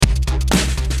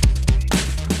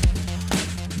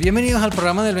Bienvenidos al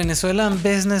programa del Venezuelan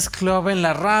Business Club en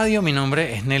la radio. Mi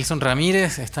nombre es Nelson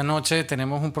Ramírez. Esta noche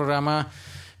tenemos un programa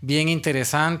bien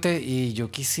interesante y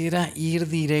yo quisiera ir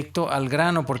directo al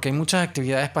grano porque hay muchas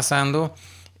actividades pasando.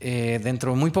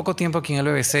 Dentro de muy poco tiempo aquí en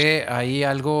el BBC hay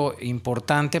algo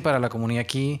importante para la comunidad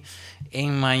aquí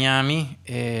en Miami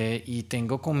y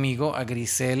tengo conmigo a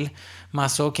Grisel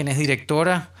Mazó, quien es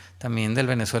directora también del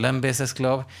Venezuelan Business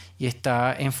Club y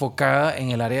está enfocada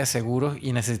en el área de seguros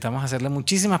y necesitamos hacerle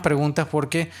muchísimas preguntas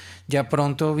porque ya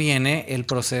pronto viene el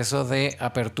proceso de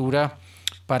apertura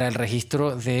para el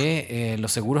registro de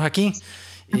los seguros aquí.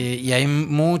 Y hay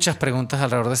muchas preguntas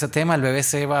alrededor de ese tema. El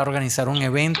BBC va a organizar un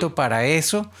evento para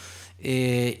eso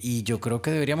y yo creo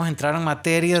que deberíamos entrar en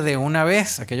materia de una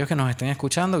vez. Aquellos que nos estén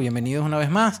escuchando, bienvenidos una vez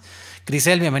más.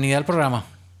 Grisel, bienvenida al programa.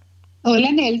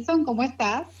 Hola Nelson, ¿cómo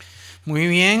estás? Muy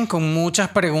bien, con muchas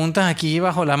preguntas aquí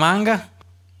bajo la manga.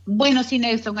 Bueno, sí,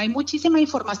 Nelson, hay muchísima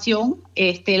información,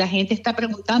 la gente está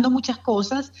preguntando muchas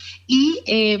cosas y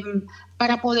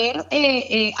para poder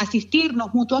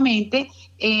asistirnos mutuamente,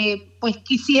 pues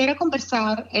quisiera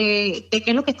conversar de qué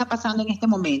es lo que está pasando en este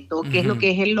momento, qué es lo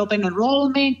que es el Open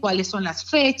Enrollment, cuáles son las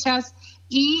fechas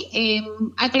y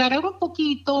aclarar un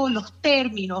poquito los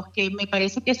términos que me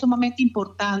parece que es sumamente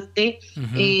importante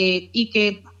y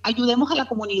que ayudemos a la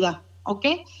comunidad. ¿Ok?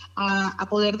 A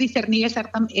poder discernir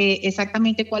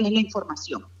exactamente cuál es la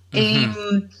información.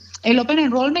 El Open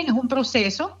Enrollment es un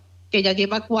proceso que ya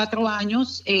lleva 4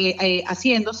 años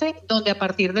haciéndose, donde a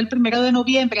partir del 1 de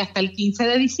noviembre hasta el 15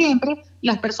 de diciembre,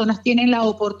 las personas tienen la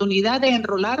oportunidad de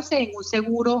enrolarse en un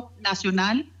seguro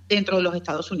nacional dentro de los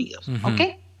Estados Unidos. ¿Ok?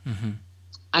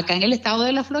 Acá en el estado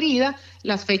de la Florida,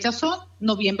 las fechas son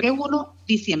noviembre 1,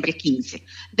 diciembre 15.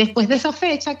 Después de esa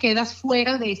fecha, quedas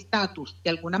fuera de estatus,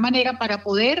 de alguna manera, para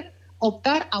poder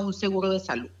optar a un seguro de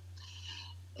salud.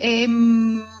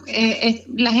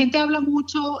 La gente habla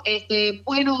mucho, en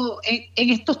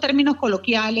estos términos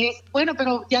coloquiales, bueno,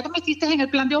 pero ya te metiste en el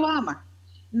plan de Obama.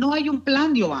 No hay un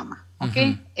plan de Obama, ¿ok?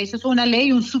 Eso es una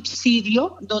ley, un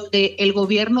subsidio, donde el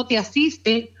gobierno te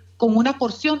asiste con una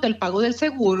porción del pago del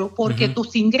seguro porque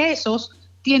tus ingresos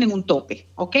tienen un tope,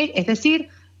 ¿ok? Es decir,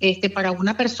 para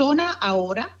una persona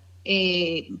ahora,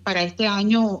 para este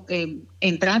año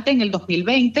entrante en el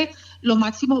 2020, lo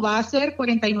máximo va a ser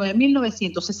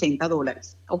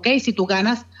 $49,960, ¿ok? Si tú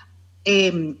ganas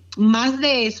más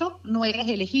de eso, no eres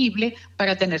elegible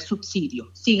para tener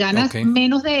subsidio. Si ganas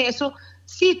menos de eso,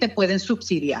 sí te pueden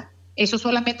subsidiar. Eso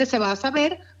solamente se va a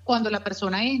saber cuando la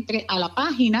persona entre a la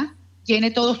página,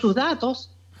 llene todos sus datos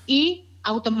y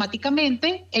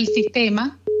automáticamente el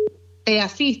sistema te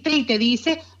asiste y te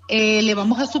dice, le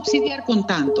vamos a subsidiar con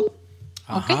tanto.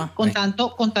 ¿Okay? Con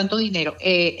tanto dinero.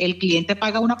 El cliente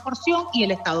paga una porción y el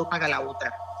Estado paga la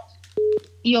otra.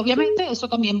 Y obviamente eso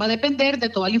también va a depender de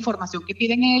toda la información que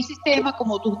piden en el sistema,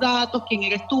 como tus datos, quién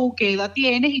eres tú, qué edad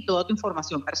tienes y toda tu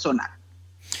información personal.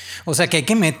 O sea que hay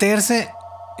que meterse,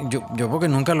 yo porque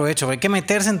nunca lo he hecho, hay que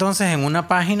meterse entonces en una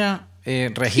página,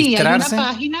 registrarse. Sí, hay una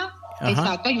página,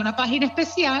 exacto, hay una página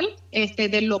especial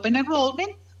del Open Enrollment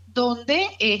donde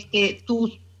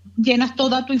tú llenas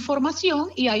toda tu información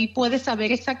y ahí puedes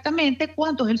saber exactamente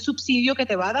cuánto es el subsidio que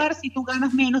te va a dar si tú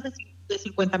ganas menos de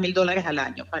 $50,000 al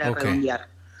año, para redondear.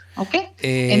 ¿Ok?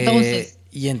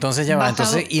 Y entonces ya va.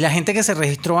 Entonces, ¿y la gente que se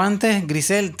registró antes,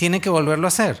 Grisel, tiene que volverlo a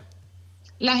hacer?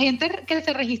 La gente que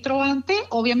se registró antes,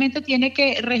 obviamente tiene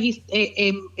que,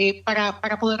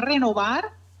 para poder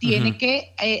renovar, tiene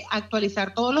que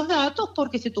actualizar todos los datos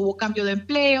porque si tuvo cambio de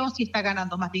empleo, si está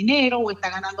ganando más dinero o está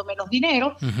ganando menos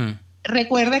dinero.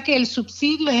 Recuerda que el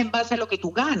subsidio es en base a lo que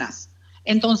tú ganas.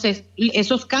 Entonces,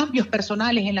 esos cambios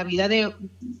personales en la vida de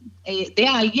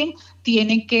alguien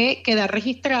tienen que quedar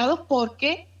registrados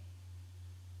porque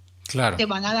te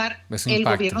van a dar, el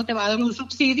gobierno te va a dar un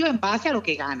subsidio en base a lo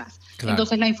que ganas.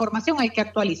 Entonces, la información hay que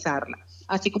actualizarla.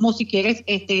 Así como si quieres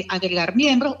agregar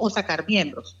miembros o sacar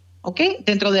miembros. ¿Ok?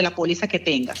 Dentro de la póliza que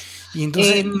tengas. Y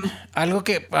entonces, algo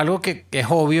que es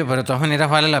obvio, pero de todas maneras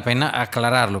vale la pena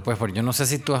aclararlo, pues, porque yo no sé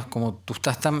si como tú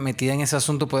estás tan metida en ese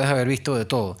asunto, puedes haber visto de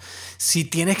todo. Si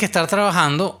tienes que estar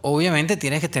trabajando, obviamente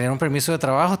tienes que tener un permiso de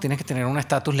trabajo, tienes que tener un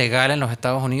estatus legal en los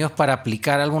Estados Unidos para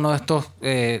aplicar alguno de estos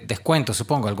descuentos,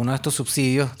 supongo, alguno de estos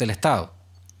subsidios del Estado.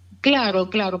 Claro,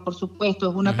 por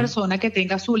supuesto. Es una persona que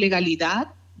tenga su legalidad,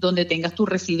 donde tengas tu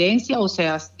residencia, o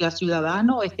seas ya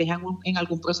ciudadano, estés en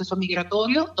algún proceso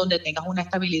migratorio, donde tengas una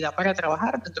estabilidad para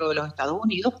trabajar dentro de los Estados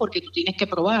Unidos, porque tú tienes que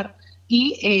probar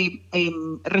y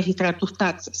registrar tus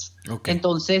taxes.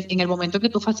 Entonces, en el momento que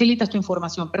tú facilitas tu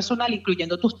información personal,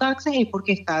 incluyendo tus taxes, es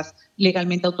porque estás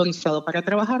legalmente autorizado para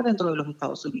trabajar dentro de los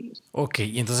Estados Unidos. Ok,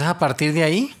 y entonces a partir de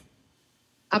ahí...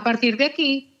 A partir de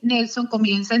aquí, Nelson,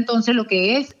 comienza entonces lo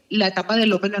que es la etapa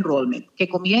del Open Enrollment, que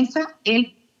comienza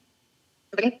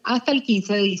hasta el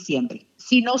 15 de diciembre.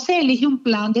 Si no se elige un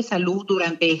plan de salud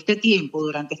durante este tiempo,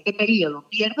 durante este periodo,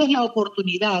 pierdes la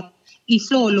oportunidad y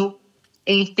solo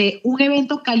un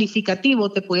evento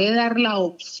calificativo te puede dar la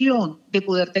opción de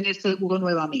poder tener seguro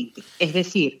nuevamente. Es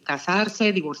decir,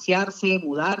 casarse, divorciarse,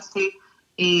 mudarse.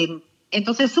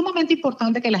 Entonces es sumamente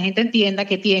importante que la gente entienda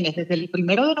que tienes desde el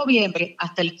 1 de noviembre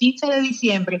hasta el 15 de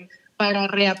diciembre para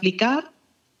reaplicar,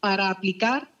 para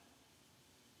aplicar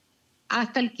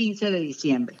hasta el 15 de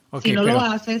diciembre. Okay, si no lo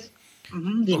haces...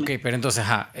 Ok, pero entonces,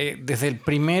 desde el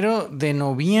 1 de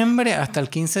noviembre hasta el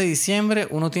 15 de diciembre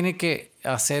uno tiene que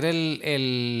hacer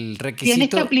el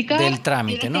requisito del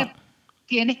trámite, ¿no?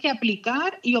 Tienes que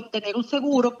aplicar y obtener un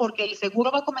seguro porque el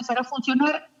seguro va a comenzar a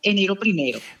funcionar enero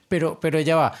 1. Pero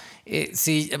ya va.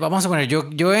 Si vamos a poner,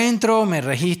 yo entro, me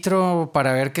registro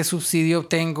para ver qué subsidio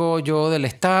obtengo yo del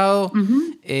Estado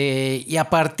y a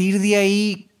partir de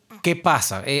ahí... ¿Qué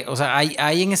pasa? O sea,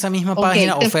 ¿hay en esa misma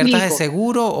página ofertas de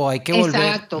seguro o hay que volver?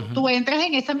 Exacto. Tú entras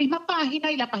en esa misma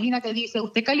página y la página te dice,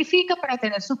 usted califica para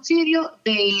tener subsidio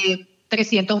de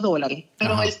 $300,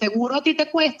 pero el seguro a ti te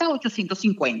cuesta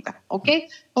 $850, ¿ok?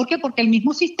 ¿Por qué? Porque el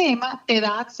mismo sistema te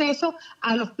da acceso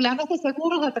a los planes de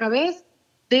seguros a través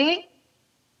de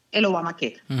el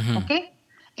Obamacare, ¿ok?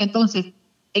 Entonces,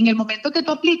 en el momento que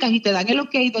tú aplicas y te dan el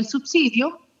ok del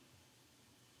subsidio,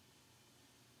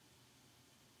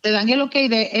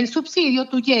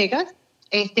 tú llegas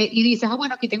y dices,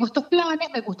 bueno, aquí tengo estos planes,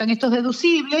 me gustan estos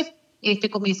deducibles,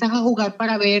 comienzas a jugar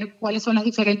para ver cuáles son las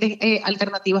diferentes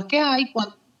alternativas que hay,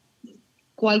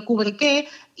 cuál cubre qué,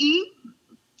 y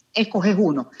escoges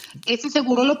uno. Ese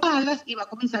seguro lo pagas y va a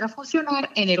comenzar a funcionar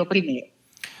enero 1.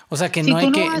 O sea que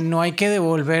no hay que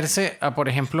devolverse a, por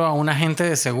ejemplo, a un agente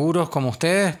de seguros como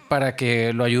ustedes para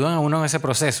que lo ayuden a uno en ese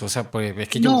proceso. O sea, pues es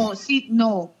que no,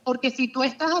 porque si tú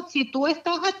estás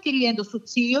adquiriendo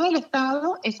subsidio del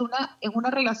Estado, es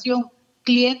una relación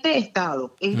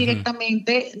cliente-Estado. Es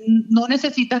directamente, no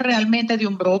necesitas realmente de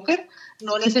un broker,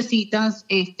 no necesitas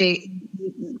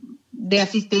de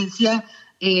asistencia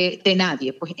de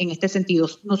nadie. Pues en este sentido,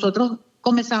 nosotros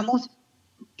comenzamos.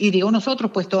 Y digo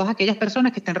nosotros, pues todas aquellas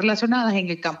personas que estén relacionadas en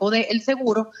el campo del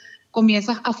seguro,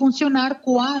 comienzas a funcionar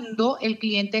cuando el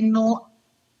cliente no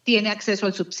tiene acceso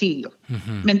al subsidio.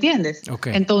 ¿Me entiendes?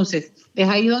 Okay. Entonces, es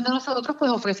ahí donde nosotros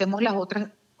pues ofrecemos las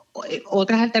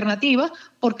otras alternativas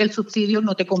porque el subsidio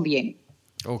no te conviene.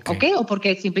 Okay. O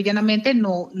porque simple y llanamente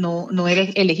no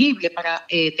eres elegible para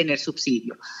tener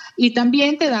subsidio. Y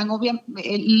también te dan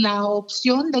la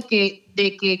opción de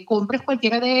que compres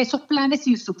cualquiera de esos planes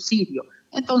sin subsidio.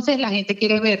 Entonces la gente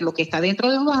quiere ver lo que está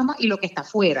dentro de Obama y lo que está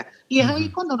fuera. Y es ahí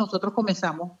cuando nosotros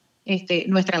comenzamos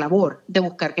nuestra labor de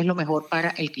buscar qué es lo mejor para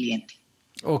el cliente.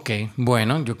 Ok,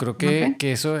 bueno, yo creo que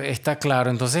eso está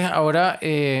claro. Entonces ahora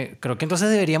creo que entonces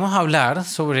deberíamos hablar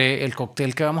sobre el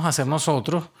cóctel que vamos a hacer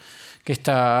nosotros, que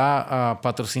está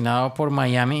patrocinado por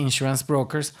Miami Insurance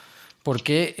Brokers,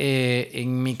 porque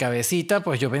en mi cabecita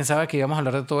pues yo pensaba que íbamos a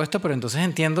hablar de todo esto, pero entonces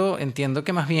entiendo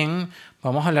que más bien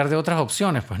vamos a hablar de otras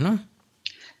opciones, pues, ¿no?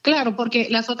 Claro, porque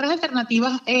las otras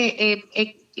alternativas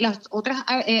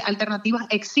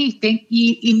existen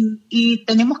y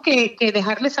tenemos que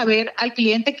dejarle saber al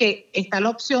cliente que está la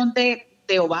opción de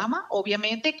Obama,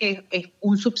 obviamente, que es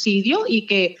un subsidio y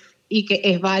que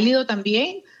es válido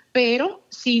también, pero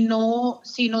si no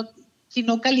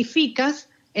calificas,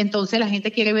 entonces la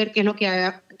gente quiere ver qué es lo que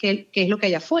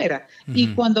hay afuera. Y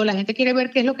cuando la gente quiere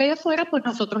ver qué es lo que hay afuera, pues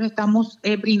nosotros estamos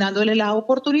brindándole la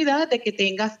oportunidad de que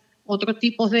tengas otros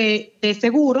tipos de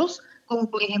seguros, como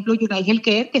por ejemplo United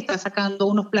Healthcare, que está sacando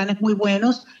unos planes muy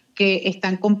buenos que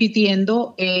están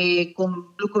compitiendo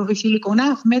con Blue Cross Blue Shield y con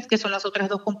AFMED, que son las otras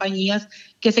dos compañías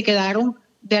que se quedaron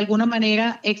de alguna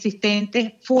manera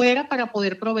existentes fuera para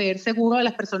poder proveer seguro a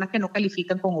las personas que no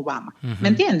califican con Obama. ¿Me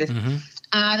entiendes?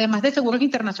 Además de seguros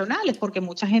internacionales, porque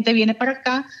mucha gente viene para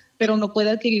acá, pero no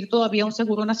puede adquirir todavía un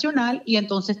seguro nacional y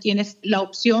entonces tienes la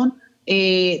opción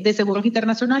de seguros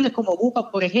internacionales como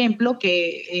Bupa, por ejemplo,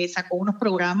 que sacó unos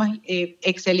programas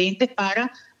excelentes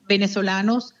para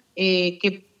venezolanos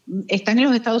que están en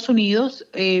los Estados Unidos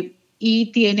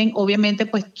y tienen obviamente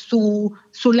pues su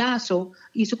lazo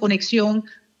y su conexión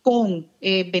con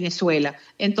Venezuela.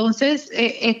 Entonces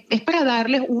es para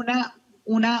darles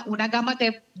una gama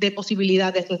de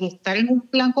posibilidades, desde estar en un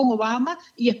plan con Obama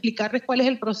y explicarles cuál es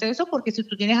el proceso, porque si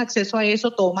tú tienes acceso a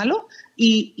eso, tómalo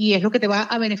y es lo que te va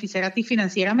a beneficiar a ti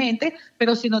financieramente,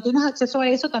 pero si no tienes acceso a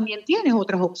eso, también tienes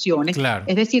otras opciones. Claro.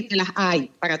 Es decir, que las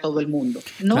hay para todo el mundo,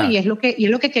 ¿no? Claro. Y es lo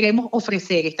que queremos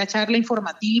ofrecer, esta charla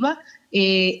informativa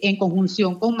en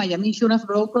conjunción con Miami Insurance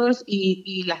Brokers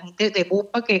y la gente de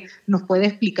BUPA, que nos puede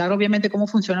explicar obviamente cómo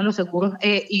funcionan los seguros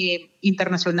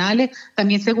internacionales,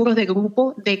 también seguros de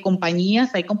grupo, de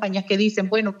compañías. Hay compañías que dicen,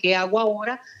 bueno, ¿qué hago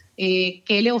ahora?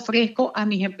 ¿Qué le ofrezco a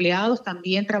mis empleados?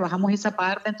 También trabajamos esa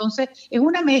parte. Entonces, es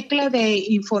una mezcla de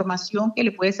información que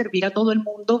le puede servir a todo el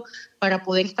mundo para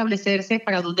poder establecerse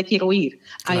para dónde quiero ir.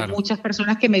 Claro. Hay muchas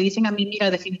personas que me dicen a mí, mira,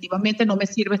 definitivamente no me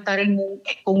sirve estar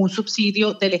con un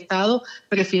subsidio del Estado,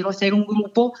 prefiero hacer un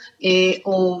grupo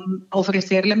o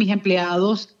ofrecerle a mis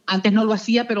empleados. Antes no lo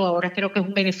hacía, pero ahora creo que es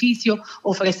un beneficio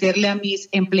ofrecerle a mis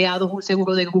empleados un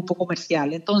seguro de grupo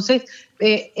comercial. Entonces,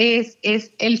 es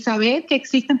el saber que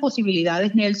existen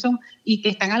posibilidades, Nelson, y que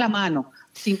están a la mano.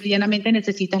 Simplemente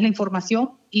necesitas la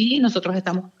información y nosotros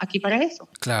estamos aquí para eso.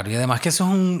 Claro, y además que eso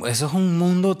es un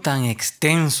mundo tan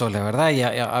extenso, la verdad, y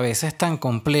a veces tan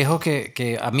complejo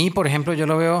que a mí, por ejemplo, yo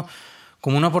lo veo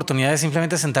como una oportunidad de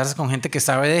simplemente sentarse con gente que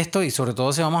sabe de esto y sobre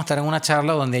todo si vamos a estar en una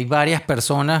charla donde hay varias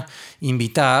personas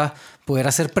invitadas, poder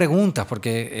hacer preguntas,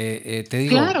 porque te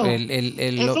digo... Claro,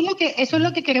 eso es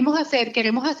lo que queremos hacer.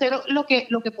 Queremos hacer lo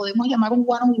que podemos llamar un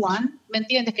one-on-one, ¿me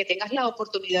entiendes? Que tengas la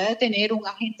oportunidad de tener un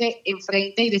agente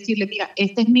enfrente y decirle, mira,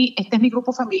 este es mi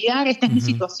grupo familiar, esta es mi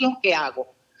situación, ¿qué hago?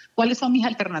 ¿Cuáles son mis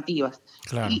alternativas?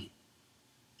 Claro.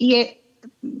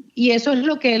 Y eso es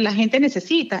lo que la gente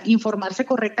necesita, informarse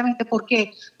correctamente. ¿Por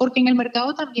qué? Porque en el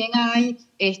mercado también hay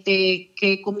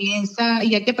que comienza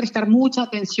y hay que prestar mucha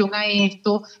atención a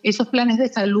esto, esos planes de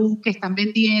salud que están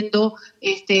vendiendo,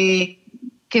 que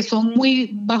son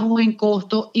muy bajos en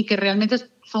costo y que realmente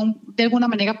son de alguna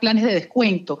manera planes de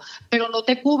descuento, pero no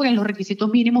te cubren los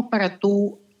requisitos mínimos para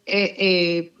tú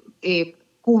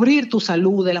cubrir tu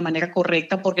salud de la manera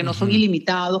correcta, porque no son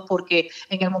ilimitados, porque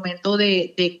en el momento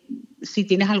de si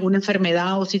tienes alguna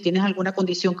enfermedad o si tienes alguna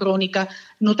condición crónica,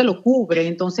 no te lo cubre.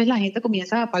 Entonces la gente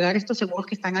comienza a pagar estos seguros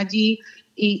que están allí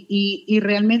y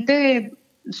realmente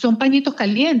son pañitos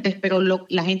calientes, pero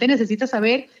la gente necesita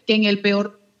saber que en el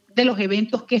peor de los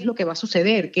eventos, qué es lo que va a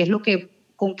suceder,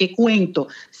 con qué cuento,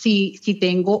 si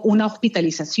tengo una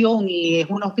hospitalización y es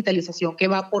una hospitalización que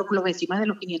va por los encima de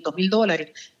los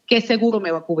 $500,000, ¿qué seguro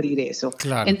me va a cubrir eso?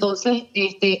 Claro. Entonces,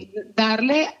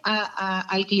 darle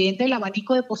al cliente el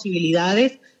abanico de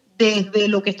posibilidades desde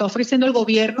lo que está ofreciendo el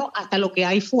gobierno hasta lo que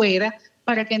hay fuera,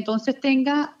 para que entonces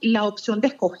tenga la opción de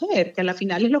escoger, que a la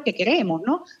final es lo que queremos,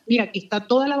 ¿no? Mira, aquí está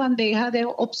toda la bandeja de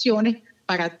opciones.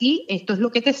 Para ti, esto es lo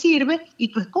que te sirve y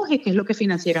tú escoges qué es lo que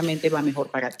financieramente va mejor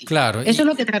para ti. Claro. Eso es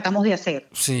lo que tratamos de hacer.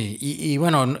 Sí, y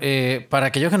bueno, para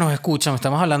aquellos que nos escuchan,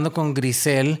 estamos hablando con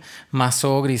Grisel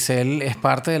Mazó. Grisel es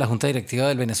parte de la Junta Directiva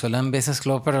del Venezuelan Business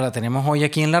Club, pero la tenemos hoy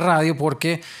aquí en la radio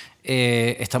porque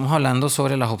estamos hablando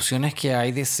sobre las opciones que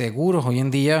hay de seguros hoy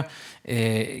en día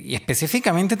y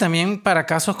específicamente también para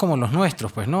casos como los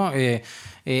nuestros, pues, ¿no?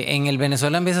 En el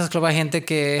Venezuelan Business Club hay gente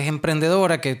que es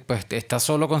emprendedora, que pues está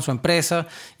solo con su empresa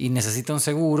y necesita un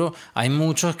seguro. Hay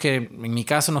muchos que, en mi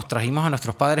caso, nos trajimos a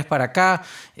nuestros padres para acá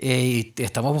y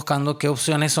estamos buscando qué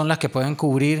opciones son las que pueden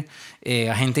cubrir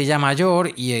a gente ya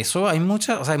mayor, y eso hay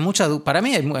mucha para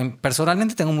mí,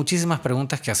 personalmente tengo muchísimas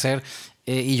preguntas que hacer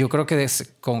y yo creo que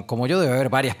como yo debe haber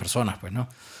varias personas, pues, ¿no?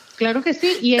 Claro que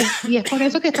sí, y es por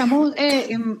eso que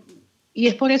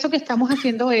estamos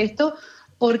haciendo esto,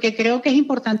 porque creo que es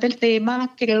importante el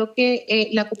tema. Creo que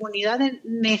la comunidad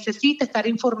necesita estar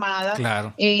informada.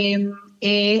 Claro.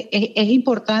 Es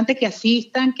importante que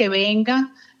asistan, que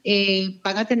vengan,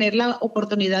 van a tener la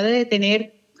oportunidad de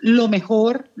tener lo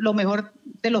mejor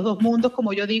de los dos mundos,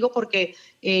 como yo digo, porque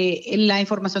la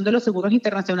información de los seguros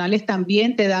internacionales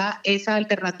también te da esa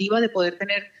alternativa de poder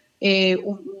tener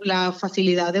la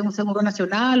facilidad de un seguro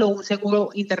nacional o un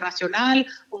seguro internacional,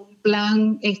 un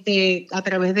plan a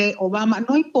través de Obama,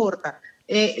 no importa.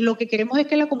 Lo que queremos es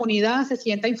que la comunidad se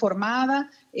sienta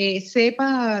informada,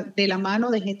 sepa de la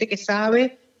mano de gente que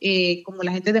sabe, como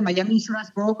la gente de Miami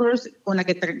Insurance Brokers, con la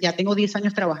que ya tengo 10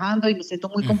 años trabajando y me siento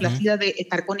muy complacida de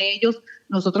estar con ellos.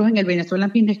 Nosotros en el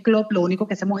Venezuelan Business Club lo único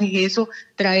que hacemos es eso,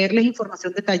 traerles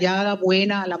información detallada,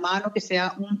 buena, a la mano, que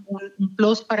sea un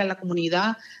plus para la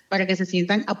comunidad, para que se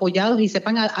sientan apoyados y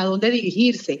sepan a dónde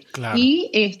dirigirse. Claro.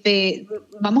 Y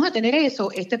vamos a tener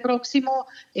eso este próximo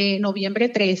noviembre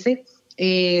 13,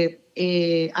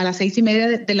 a las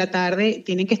 6:30 de la tarde.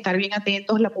 Tienen que estar bien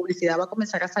atentos, la publicidad va a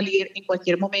comenzar a salir en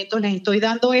cualquier momento. Les estoy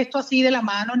dando esto así de la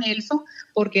mano, Nelson,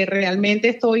 porque realmente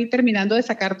estoy terminando de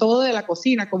sacar todo de la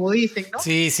cocina, como dicen, ¿no?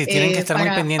 Sí, tienen que estar muy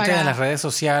pendientes de las redes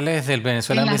sociales del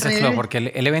Venezuelan Business Club,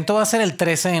 porque el evento va a ser el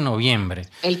 13 de noviembre.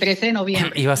 El 13 de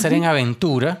noviembre. Y va a ser en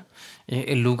Aventura.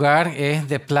 El lugar es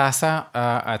de Plaza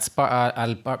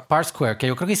al Park Square, que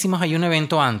yo creo que hicimos ahí un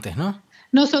evento antes, ¿no?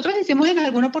 Nosotros hicimos en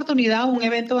alguna oportunidad un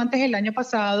evento antes del año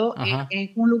pasado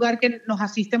en un lugar que nos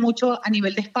asiste mucho a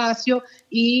nivel de espacio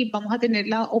y vamos a tener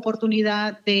la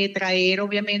oportunidad de traer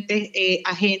obviamente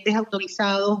agentes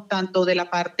autorizados tanto de la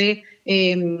parte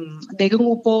de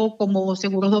grupo como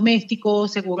seguros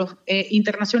domésticos, seguros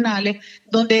internacionales,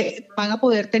 donde van a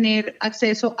poder tener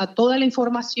acceso a toda la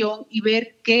información y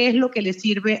ver qué es lo que le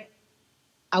sirve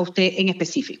a usted en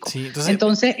específico. Sí,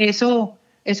 entonces eso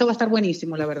va a estar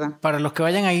buenísimo, la verdad. Para los que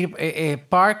vayan a ir,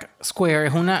 Park Square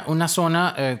es una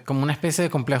zona como una especie de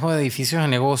complejo de edificios de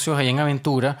negocios ahí en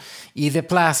Aventura, y The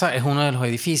Plaza es uno de los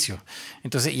edificios.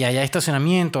 Entonces, y allá hay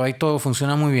estacionamiento, ahí todo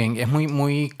funciona muy bien. Es muy,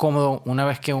 muy cómodo una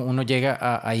vez que uno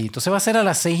llega ahí. Entonces va a ser a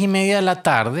las 6:30 de la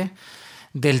tarde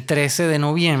del 13 de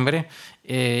noviembre.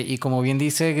 Y como bien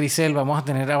dice Grisel, vamos a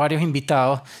tener a varios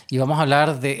invitados y vamos a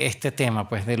hablar de este tema,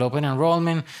 pues del Open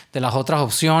Enrollment, de las otras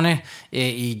opciones.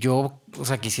 Y yo, o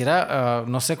sea, quisiera,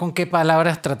 no sé con qué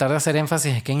palabras tratar de hacer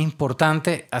énfasis, es que es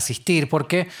importante asistir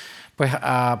porque pues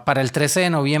para el 13 de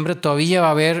noviembre todavía va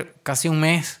a haber casi un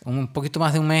mes, un poquito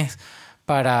más de un mes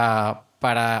para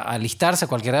alistarse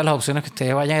cualquiera de las opciones que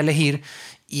ustedes vayan a elegir.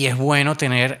 Y es bueno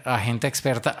tener a gente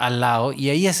experta al lado. Y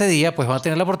ahí ese día pues va a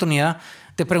tener la oportunidad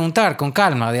de preguntar con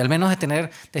calma, de al menos de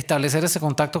establecer ese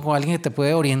contacto con alguien que te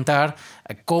puede orientar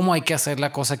a cómo hay que hacer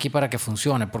la cosa aquí para que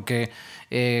funcione. Porque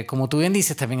como tú bien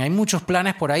dices, también hay muchos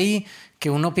planes por ahí que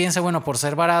uno piensa, bueno, por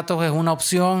ser baratos es una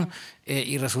opción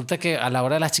y resulta que a la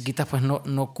hora de las chiquitas pues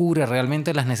no cubre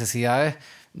realmente las necesidades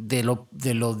de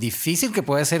lo difícil que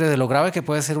puede ser, de lo grave que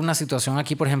puede ser una situación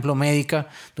aquí, por ejemplo, médica,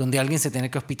 donde alguien se tiene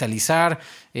que hospitalizar,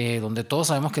 donde todos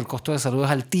sabemos que el costo de salud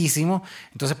es altísimo.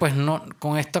 Entonces, pues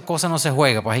con esta cosa no se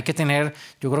juega. Pues hay que tener,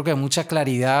 yo creo que mucha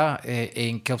claridad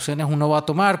en qué opciones uno va a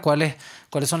tomar, cuáles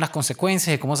son las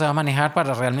consecuencias y cómo se va a manejar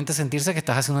para realmente sentirse que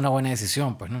estás haciendo una buena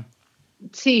decisión, pues, ¿no?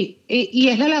 Sí, y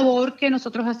es la labor que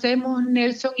nosotros hacemos,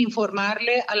 Nelson,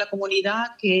 informarle a la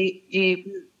comunidad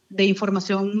de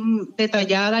información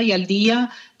detallada y al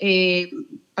día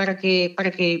para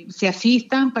que se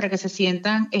asistan, para que se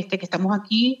sientan que estamos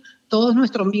aquí. Todos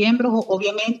nuestros miembros,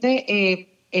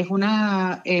 obviamente,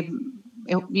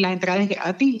 la entrada es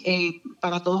gratis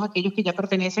para todos aquellos que ya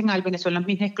pertenecen al Venezuelan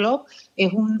Business Club.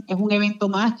 Es un evento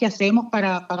más que hacemos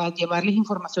para llevarles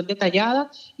información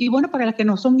detallada. Y bueno, para los que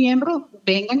no son miembros,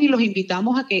 vengan y los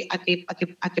invitamos a que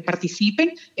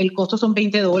participen. El costo son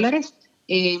 $20.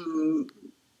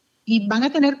 Y van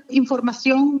a tener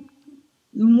información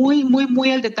muy, muy,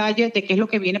 muy al detalle de qué es lo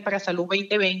que viene para Salud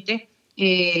 2020.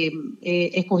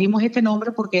 Escogimos este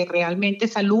nombre porque realmente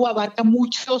salud abarca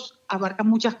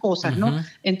muchas cosas, ¿no?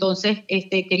 Entonces,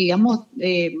 queríamos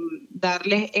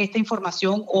darles esta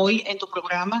información hoy en tu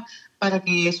programa para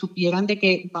que supieran de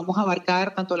que vamos a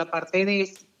abarcar tanto la parte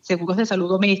de seguros de salud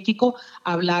doméstico,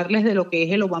 hablarles de lo que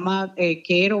es el Obama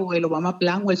Care o el Obama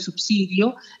Plan o el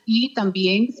subsidio y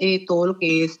también todo lo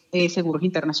que es seguros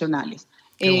internacionales.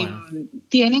 Bueno.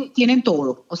 Tienen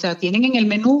todo, o sea, tienen en el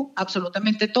menú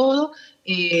absolutamente todo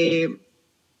y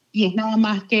es nada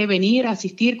más que venir,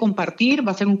 asistir, compartir.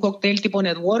 Va a ser un cóctel tipo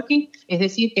networking, es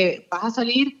decir, que vas a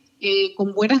salir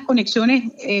con buenas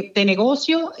conexiones de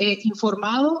negocio,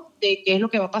 informado de qué es lo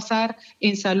que va a pasar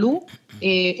en salud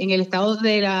en el estado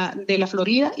de la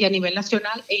Florida y a nivel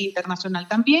nacional e internacional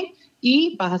también,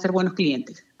 y vas a ser buenos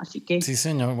clientes. Así que... Sí,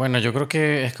 señor. Bueno, yo creo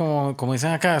que es como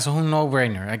dicen acá, eso es un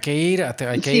no-brainer. Hay que ir, ir a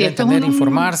entender,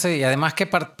 informarse y además que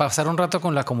pasar un rato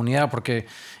con la comunidad, porque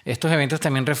estos eventos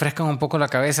también refrescan un poco la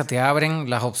cabeza, te abren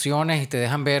las opciones y te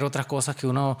dejan ver otras cosas que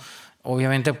uno,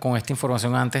 obviamente, con esta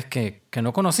información antes que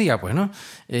no conocía, pues, ¿no?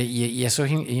 Y eso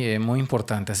es muy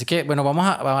importante. Así que, bueno, vamos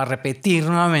a repetir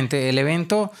nuevamente el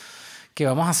evento que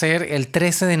vamos a hacer el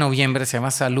 13 de noviembre, se llama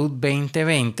Salud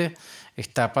 2020.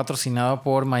 Está patrocinado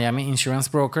por Miami Insurance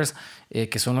Brokers,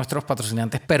 que son nuestros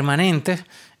patrocinantes permanentes.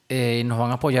 Nos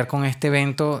van a apoyar con este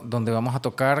evento donde vamos a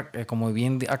tocar, como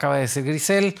bien acaba de decir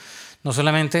Grisel, no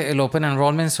solamente el Open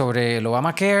Enrollment sobre el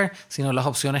Obamacare, sino las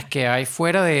opciones que hay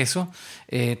fuera de eso,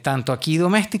 tanto aquí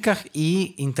domésticas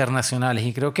y internacionales.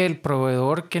 Y creo que el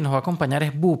proveedor que nos va a acompañar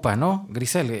es Bupa, ¿no,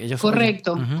 Grisel?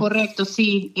 Correcto,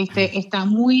 sí. Están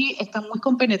muy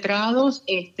compenetrados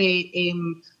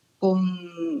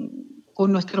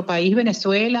con nuestro país,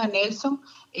 Venezuela, Nelson.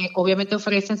 Obviamente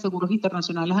ofrecen seguros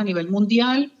internacionales a nivel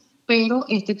mundial, pero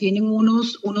tienen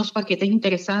unos paquetes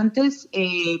interesantes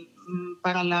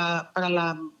para la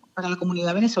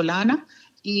comunidad venezolana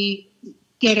y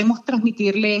queremos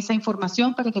transmitirle esa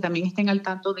información para que también estén al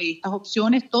tanto de estas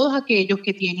opciones, todos aquellos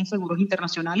que tienen seguros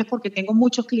internacionales, porque tengo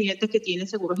muchos clientes que tienen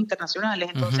seguros internacionales.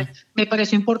 Entonces, me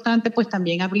pareció importante pues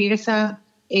también abrir esa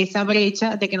esa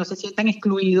brecha de que no se sientan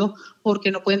excluidos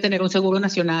porque no pueden tener un seguro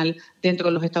nacional dentro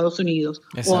de los Estados Unidos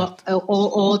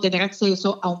o tener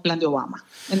acceso a un plan de Obama.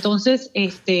 Entonces,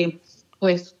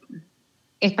 pues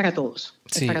es para todos.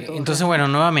 Sí, para todos. Entonces, bueno,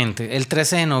 nuevamente, el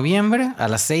 13 de noviembre a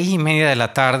las 6:30 de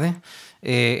la tarde,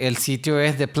 el sitio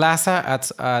es The Plaza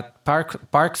at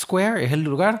Park Square, es el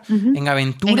lugar, en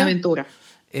Aventura. En Aventura.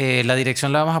 La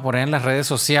dirección la vamos a poner en las redes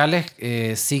sociales.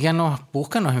 Síganos,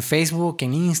 búscanos en Facebook,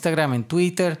 en Instagram, en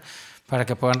Twitter, para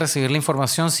que puedan recibir la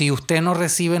información. Si usted no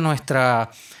recibe nuestro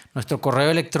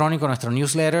correo electrónico, nuestro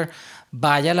newsletter,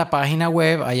 vaya a la página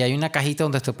web. Ahí hay una cajita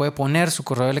donde usted puede poner su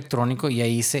correo electrónico y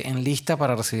ahí se enlista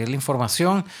para recibir la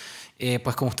información.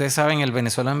 Pues como ustedes saben, el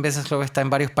Venezuelan Business Club está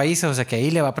en varios países, o sea que ahí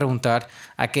le va a preguntar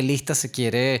a qué lista se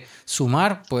quiere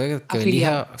sumar. Puede que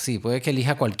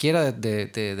elija cualquiera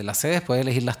de las sedes, puede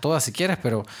elegirlas todas si quieres,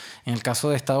 pero en el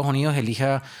caso de Estados Unidos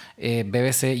elija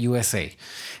BBC USA.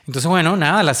 Entonces, bueno,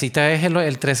 nada, la cita es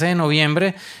el 13 de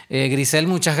noviembre. Grisel,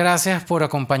 muchas gracias por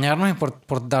acompañarnos y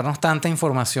por darnos tanta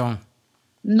información.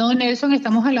 No, Nelson,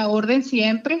 estamos a la orden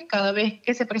siempre. Cada vez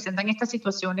que se presentan estas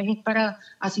situaciones es para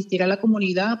asistir a la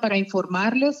comunidad, para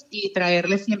informarles y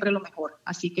traerles siempre lo mejor.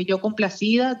 Así que yo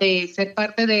complacida de ser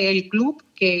parte del club,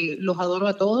 que los adoro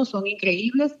a todos, son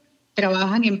increíbles,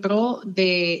 trabajan en pro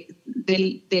de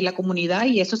la comunidad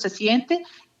y eso se siente.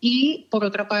 Y por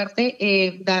otra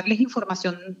parte, darles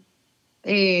información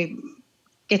que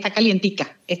está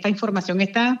calientica. Esta información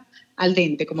está al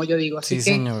dente, como yo digo. Así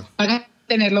sí, que señor, para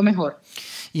tenerlo mejor.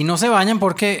 Y no se vayan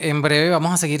porque en breve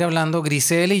vamos a seguir hablando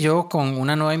Grisel y yo con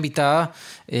una nueva invitada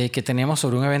que tenemos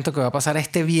sobre un evento que va a pasar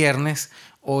este viernes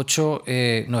 8,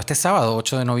 este sábado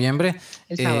 8 de noviembre.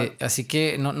 Así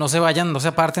que no se vayan, no se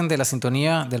aparten de la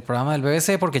sintonía del programa del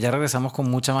BBC porque ya regresamos con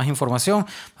mucha más información.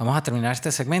 Vamos a terminar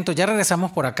este segmento. Ya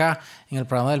regresamos por acá en el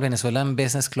programa del Venezuelan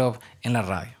Business Club en la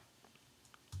radio.